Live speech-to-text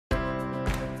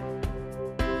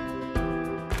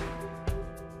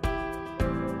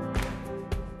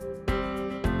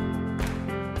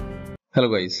Hello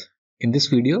guys, in this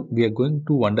video we are going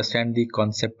to understand the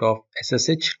concept of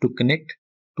SSH to connect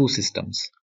two systems.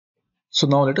 So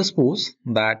now let us suppose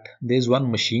that there is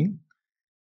one machine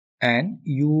and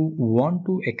you want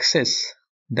to access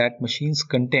that machine's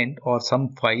content or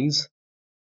some files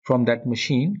from that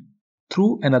machine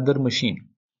through another machine.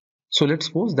 So let's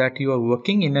suppose that you are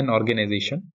working in an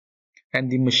organization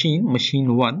and the machine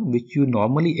 1 which you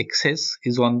normally access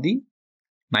is on the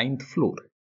 9th floor,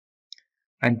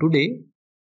 and today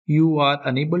you are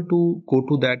unable to go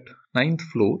to that 9th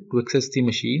floor to access the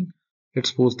machine.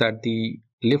 Let's suppose that the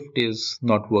lift is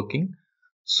not working.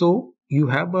 So you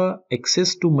have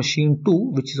access to machine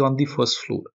 2 which is on the 1st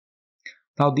floor.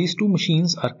 Now these two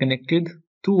machines are connected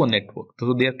through a network.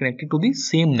 So they are connected to the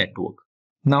same network.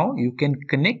 Now you can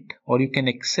connect or you can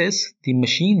access the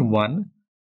machine 1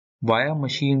 via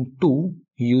machine 2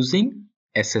 using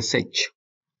SSH.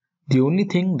 The only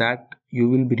thing that you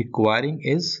will be requiring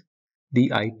is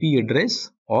the IP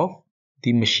address of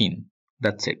the machine.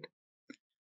 That's it.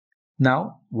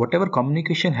 Now, whatever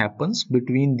communication happens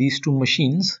between these two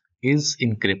machines is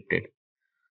encrypted.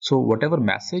 So, whatever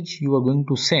message you are going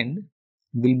to send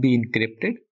will be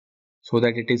encrypted so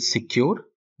that it is secure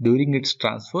during its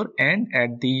transfer, and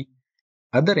at the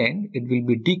other end, it will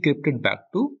be decrypted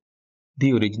back to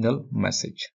the original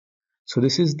message. So,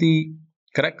 this is the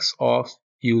crux of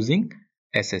using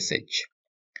SSH.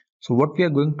 So what we are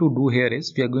going to do here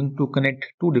is we are going to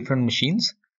connect two different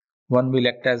machines. One will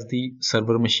act as the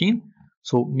server machine,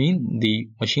 so mean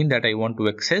the machine that I want to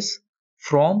access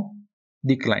from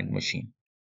the client machine.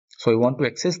 So I want to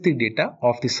access the data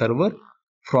of the server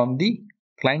from the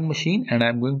client machine and I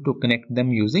am going to connect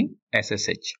them using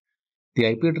SSH. The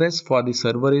IP address for the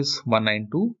server is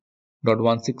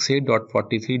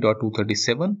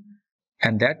 192.168.43.237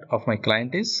 and that of my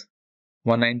client is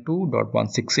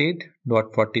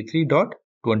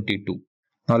 192.168.43.22.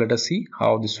 Now let us see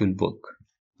how this will work.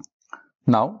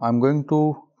 Now I'm going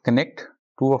to connect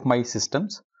two of my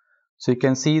systems. So you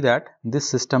can see that this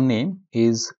system name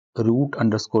is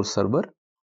root_server,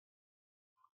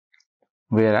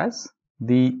 whereas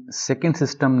the second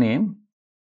system name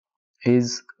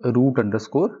is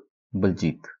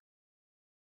root_Baljit.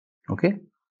 Okay,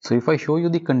 so if I show you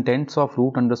the contents of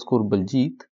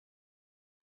root_Baljit,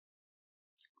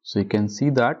 so you can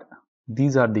see that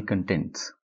these are the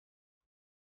contents.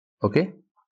 Okay,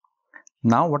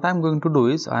 now what I am going to do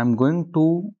is I am going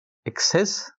to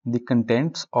access the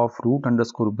contents of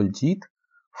root_Baljit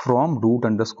from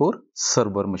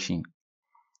root_server machine.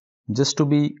 Just to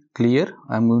be clear,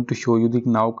 I am going to show you the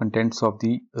now contents of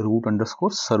the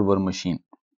root_server machine.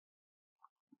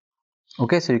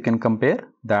 Okay, so you can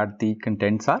compare that the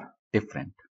contents are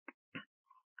different.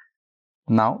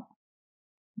 Now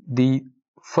the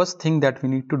first thing that we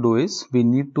need to do is we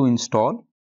need to install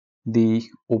the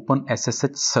open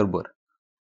SSH server.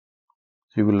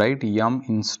 So you will write yum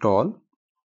install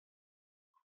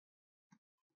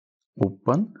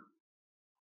open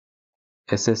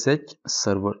SSH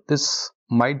server. This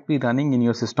might be running in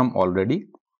your system already.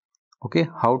 Okay,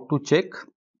 how to check?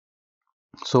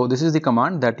 So this is the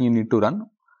command that you need to run,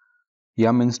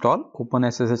 yum install open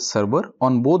SSH server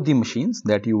on both the machines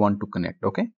that you want to connect.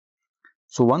 Okay,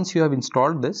 so once you have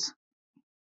installed this,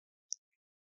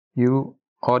 you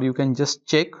can just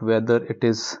check whether it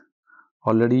is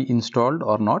already installed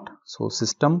or not. So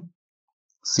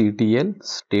systemctl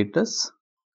status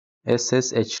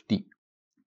SSHT.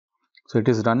 So it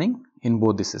is running in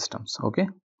both the systems. Okay,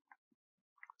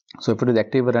 so if it is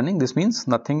active running, this means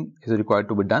nothing is required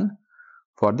to be done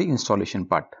for the installation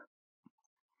part.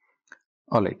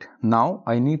 Alright, now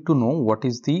I need to know what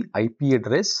is the IP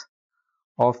address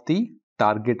of the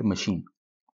target machine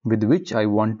with which I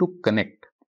want to connect.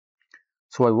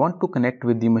 So I want to connect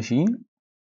with the machine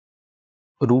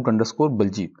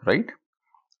root_Baljit, right?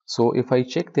 So if I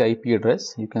check the IP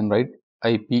address, you can write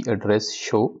IP address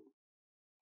show.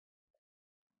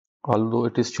 Although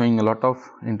it is showing a lot of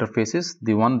interfaces,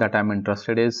 the one that I am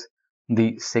interested is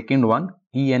the second one,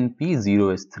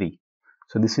 ENP0S3.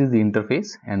 So this is the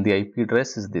interface and the IP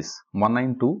address is this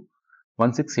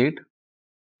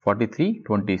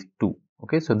 192.168.43.22.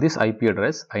 Okay, so this IP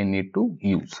address I need to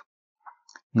use.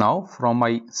 Now from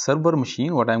my server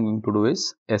machine, what I am going to do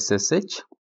is SSH.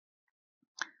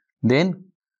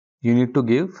 Then you need to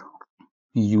give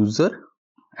user@IP.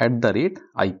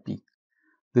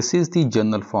 This is the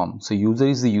general form. So user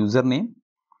is the username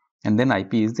and then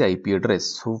IP is the IP address.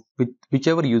 So with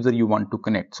whichever user you want to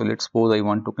connect. So let's suppose I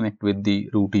want to connect with the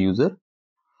root user,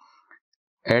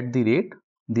 @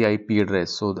 the IP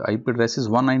address. So the IP address is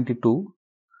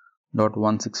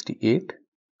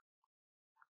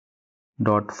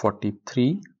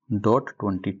 192.168.43.22.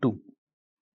 2022.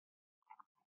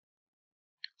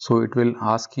 So it will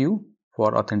ask you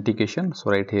for authentication.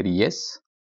 So write here yes,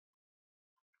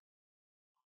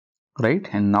 right?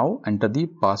 And now enter the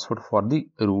password for the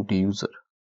root user.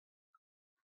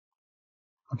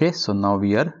 Okay, so now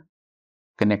we are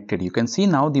connected. You can see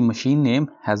now the machine name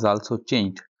has also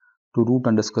changed to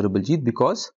root_Baljit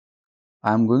because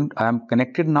I am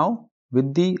connected now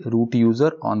with the root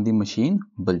user on the machine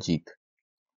Baljit.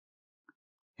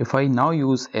 If I now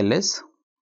use ls,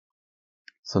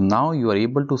 so now you are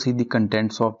able to see the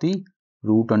contents of the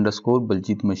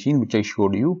root_Baljit machine which I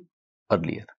showed you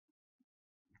earlier.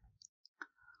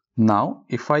 Now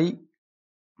if I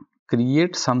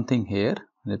create something here,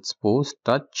 let's suppose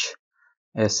touch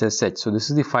SSH. So this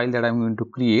is the file that I'm going to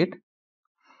create.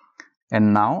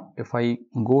 And now if I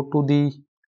go to the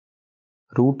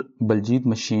root Baljit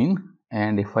machine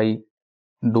and if I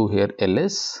do here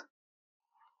ls,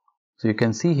 so you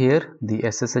can see here the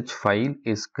SSH file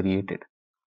is created.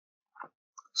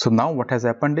 So now what has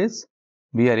happened is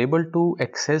we are able to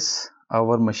access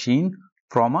our machine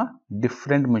from a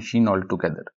different machine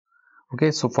altogether.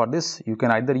 Okay, so for this you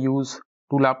can either use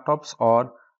two laptops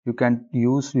or you can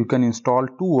install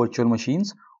two virtual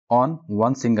machines on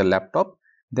one single laptop.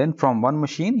 Then from one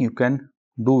machine you can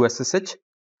do SSH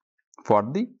for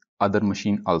the other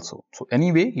machine also. So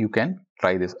anyway you can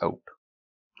try this out.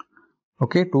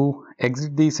 Okay, to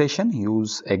exit the session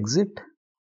use exit.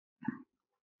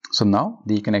 So now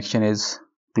the connection is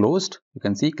closed. You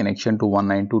can see connection to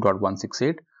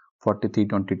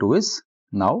 192.168.43.22 is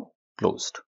now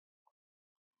closed.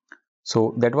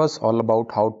 So that was all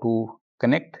about how to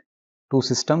connect two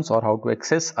systems or how to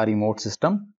access a remote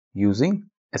system using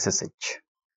SSH.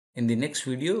 In the next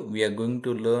video, we are going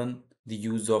to learn the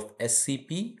use of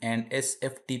SCP and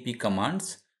SFTP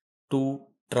commands to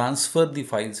transfer the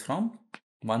files from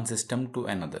one system to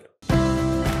another.